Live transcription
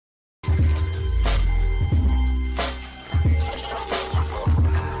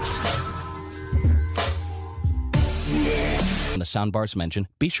soundbars mentioned,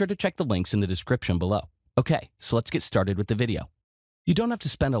 be sure to check the links in the description below. Okay, so let's get started with the video. You don't have to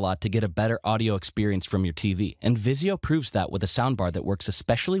spend a lot to get a better audio experience from your TV, and Vizio proves that with a soundbar that works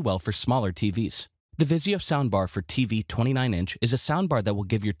especially well for smaller TVs. The Vizio Soundbar for TV 29-inch is a soundbar that will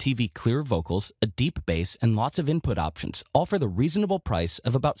give your TV clearer vocals, a deep bass, and lots of input options, all for the reasonable price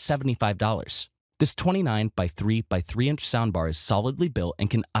of about $75. This 29 by 3 by 3-inch soundbar is solidly built and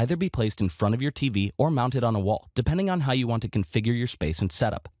can either be placed in front of your TV or mounted on a wall, depending on how you want to configure your space and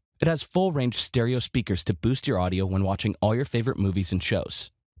setup. It has full-range stereo speakers to boost your audio when watching all your favorite movies and shows.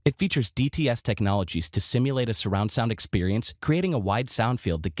 It features DTS technologies to simulate a surround sound experience, creating a wide sound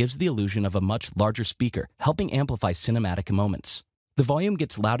field that gives the illusion of a much larger speaker, helping amplify cinematic moments. The volume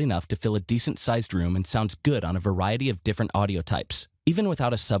gets loud enough to fill a decent-sized room and sounds good on a variety of different audio types. Even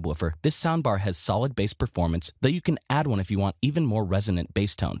without a subwoofer, this soundbar has solid bass performance, though you can add one if you want even more resonant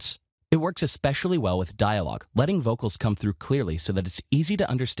bass tones. It works especially well with dialogue, letting vocals come through clearly so that it's easy to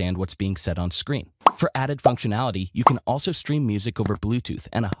understand what's being said on screen. For added functionality, you can also stream music over Bluetooth,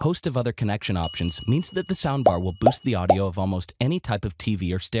 and a host of other connection options means that the soundbar will boost the audio of almost any type of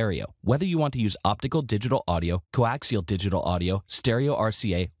TV or stereo, whether you want to use optical digital audio, coaxial digital audio, stereo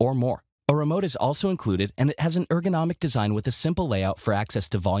RCA, or more. A remote is also included, and it has an ergonomic design with a simple layout for access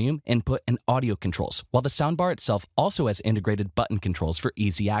to volume, input, and audio controls, while the soundbar itself also has integrated button controls for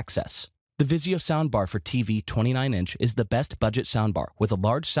easy access. The Vizio Soundbar for TV 29-inch is the best budget soundbar with a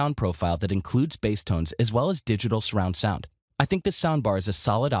large sound profile that includes bass tones as well as digital surround sound. I think this soundbar is a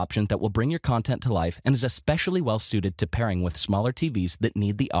solid option that will bring your content to life and is especially well suited to pairing with smaller TVs that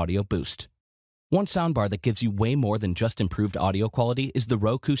need the audio boost. One soundbar that gives you way more than just improved audio quality is the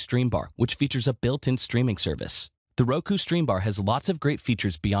Roku Streambar, which features a built-in streaming service. The Roku Streambar has lots of great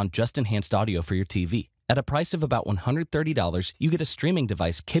features beyond just enhanced audio for your TV. At a price of about $130, you get a streaming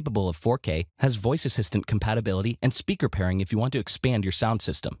device capable of 4K, has voice assistant compatibility, and speaker pairing if you want to expand your sound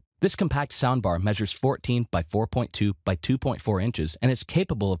system. This compact soundbar measures 14 by 4.2 by 2.4 inches and is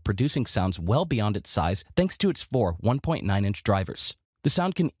capable of producing sounds well beyond its size thanks to its four 1.9-inch drivers. The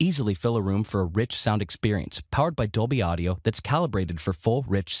sound can easily fill a room for a rich sound experience, powered by Dolby Audio that's calibrated for full,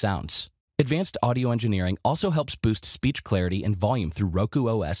 rich sounds. Advanced audio engineering also helps boost speech clarity and volume through Roku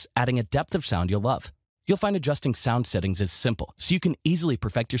OS, adding a depth of sound you'll love. You'll find adjusting sound settings is simple, so you can easily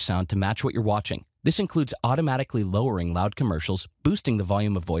perfect your sound to match what you're watching. This includes automatically lowering loud commercials, boosting the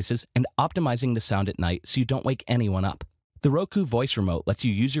volume of voices, and optimizing the sound at night so you don't wake anyone up. The Roku Voice Remote lets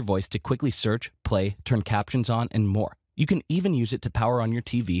you use your voice to quickly search, play, turn captions on, and more. You can even use it to power on your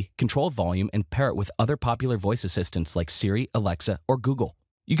TV, control volume, and pair it with other popular voice assistants like Siri, Alexa, or Google.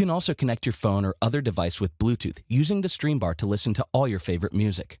 You can also connect your phone or other device with Bluetooth, using the Streambar to listen to all your favorite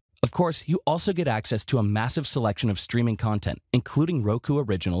music. Of course, you also get access to a massive selection of streaming content, including Roku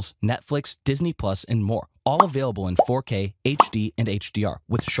Originals, Netflix, Disney+, and more, all available in 4K, HD, and HDR,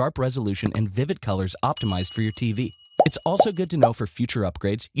 with sharp resolution and vivid colors optimized for your TV. It's also good to know for future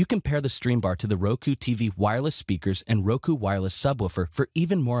upgrades, you can pair the Streambar to the Roku TV wireless speakers and Roku wireless subwoofer for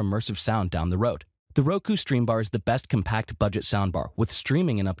even more immersive sound down the road. The Roku Streambar is the best compact budget soundbar, with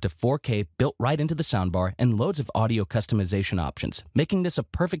streaming in up to 4K built right into the soundbar and loads of audio customization options, making this a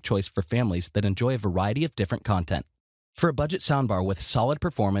perfect choice for families that enjoy a variety of different content. For a budget soundbar with solid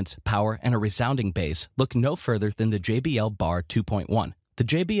performance, power, and a resounding bass, look no further than the JBL Bar 2.1. The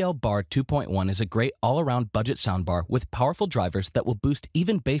JBL Bar 2.1 is a great all-around budget soundbar with powerful drivers that will boost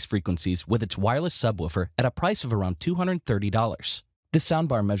even bass frequencies with its wireless subwoofer at a price of around $230. This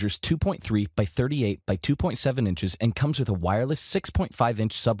soundbar measures 2.3 by 38 by 2.7 inches and comes with a wireless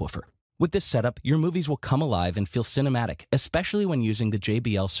 6.5-inch subwoofer. With this setup, your movies will come alive and feel cinematic, especially when using the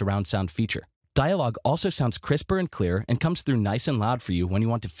JBL surround sound feature. Dialogue also sounds crisper and clearer and comes through nice and loud for you when you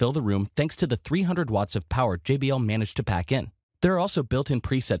want to fill the room thanks to the 300 watts of power JBL managed to pack in. There are also built-in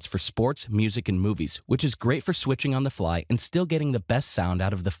presets for sports, music, and movies, which is great for switching on the fly and still getting the best sound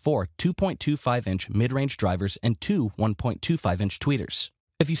out of the four 2.25-inch mid-range drivers and two 1.25-inch tweeters.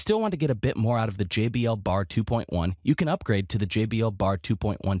 If you still want to get a bit more out of the JBL Bar 2.1, you can upgrade to the JBL Bar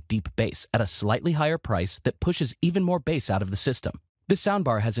 2.1 Deep Bass at a slightly higher price that pushes even more bass out of the system. This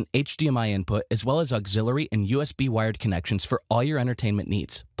soundbar has an HDMI input as well as auxiliary and USB wired connections for all your entertainment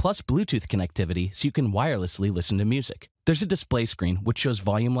needs, plus Bluetooth connectivity so you can wirelessly listen to music. There's a display screen which shows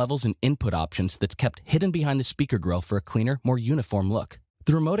volume levels and input options that's kept hidden behind the speaker grill for a cleaner, more uniform look.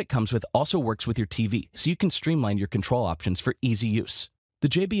 The remote it comes with also works with your TV, so you can streamline your control options for easy use. The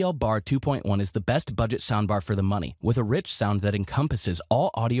JBL Bar 2.1 is the best budget soundbar for the money, with a rich sound that encompasses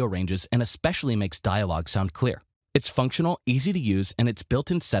all audio ranges and especially makes dialogue sound clear. It's functional, easy to use, and its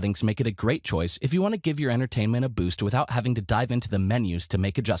built-in settings make it a great choice if you want to give your entertainment a boost without having to dive into the menus to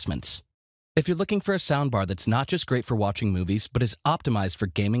make adjustments. If you're looking for a soundbar that's not just great for watching movies, but is optimized for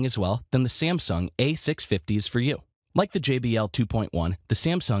gaming as well, then the Samsung A650 is for you. Like the JBL 2.1, the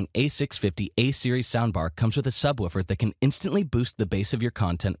Samsung A650 A-series soundbar comes with a subwoofer that can instantly boost the bass of your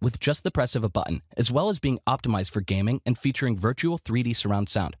content with just the press of a button, as well as being optimized for gaming and featuring virtual 3D surround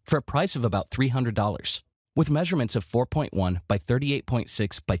sound for a price of about $300. With measurements of 4.1 by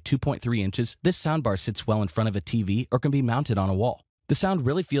 38.6 by 2.3 inches, this soundbar sits well in front of a TV or can be mounted on a wall. The sound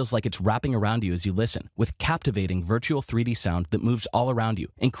really feels like it's wrapping around you as you listen, with captivating virtual 3D sound that moves all around you,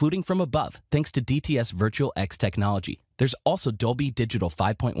 including from above, thanks to DTS Virtual X technology. There's also Dolby Digital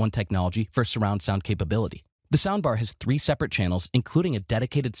 5.1 technology for surround sound capability. The soundbar has 3 separate channels, including a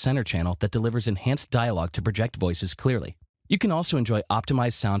dedicated center channel that delivers enhanced dialogue to project voices clearly. You can also enjoy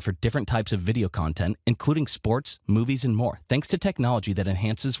optimized sound for different types of video content, including sports, movies, and more, thanks to technology that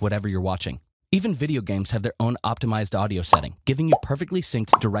enhances whatever you're watching. Even video games have their own optimized audio setting, giving you perfectly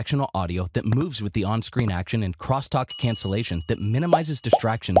synced directional audio that moves with the on-screen action and crosstalk cancellation that minimizes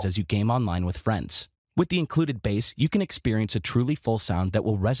distractions as you game online with friends. With the included bass, you can experience a truly full sound that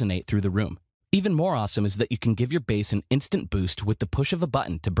will resonate through the room. Even more awesome is that you can give your bass an instant boost with the push of a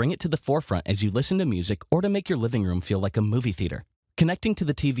button to bring it to the forefront as you listen to music or to make your living room feel like a movie theater. Connecting to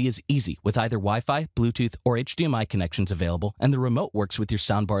the TV is easy with either Wi-Fi, Bluetooth, or HDMI connections available, and the remote works with your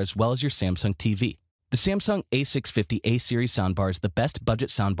soundbar as well as your Samsung TV. The Samsung A650 A-series soundbar is the best budget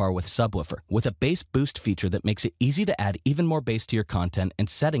soundbar with subwoofer, with a bass boost feature that makes it easy to add even more bass to your content and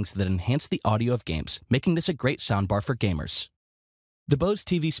settings that enhance the audio of games, making this a great soundbar for gamers. The Bose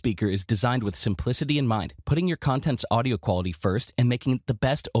TV speaker is designed with simplicity in mind, putting your content's audio quality first and making it the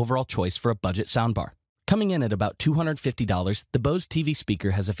best overall choice for a budget soundbar. Coming in at about $250, the Bose TV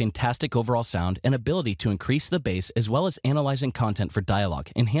speaker has a fantastic overall sound and ability to increase the bass as well as analyzing content for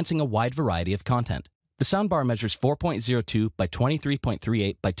dialogue, enhancing a wide variety of content. The soundbar measures 4.02 by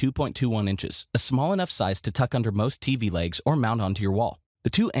 23.38 by 2.21 inches, a small enough size to tuck under most TV legs or mount onto your wall. The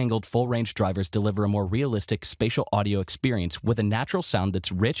 2 angled full-range drivers deliver a more realistic spatial audio experience with a natural sound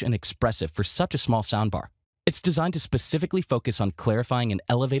that's rich and expressive for such a small soundbar. It's designed to specifically focus on clarifying and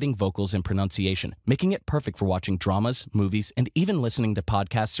elevating vocals and pronunciation, making it perfect for watching dramas, movies, and even listening to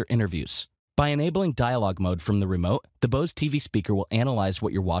podcasts or interviews. By enabling dialogue mode from the remote, the Bose TV speaker will analyze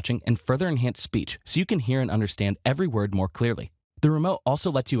what you're watching and further enhance speech so you can hear and understand every word more clearly. The remote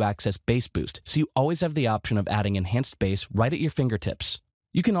also lets you access bass boost, so you always have the option of adding enhanced bass right at your fingertips.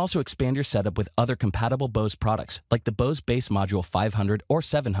 You can also expand your setup with other compatible Bose products, like the Bose Bass Module 500 or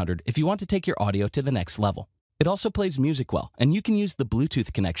 700 if you want to take your audio to the next level. It also plays music well, and you can use the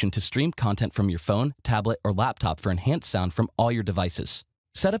Bluetooth connection to stream content from your phone, tablet, or laptop for enhanced sound from all your devices.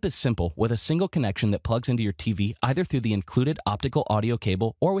 Setup is simple with a single connection that plugs into your TV either through the included optical audio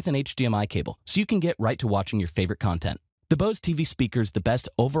cable or with an HDMI cable, so you can get right to watching your favorite content. The Bose TV speaker is the best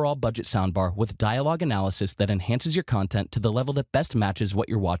overall budget soundbar with dialogue analysis that enhances your content to the level that best matches what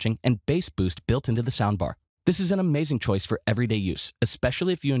you're watching and bass boost built into the soundbar. This is an amazing choice for everyday use,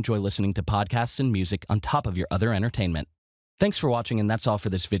 especially if you enjoy listening to podcasts and music on top of your other entertainment. Thanks for watching, and that's all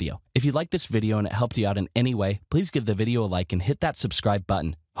for this video. If you liked this video and it helped you out in any way, please give the video a like and hit that subscribe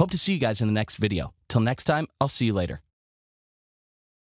button. Hope to see you guys in the next video. Till next time, I'll see you later.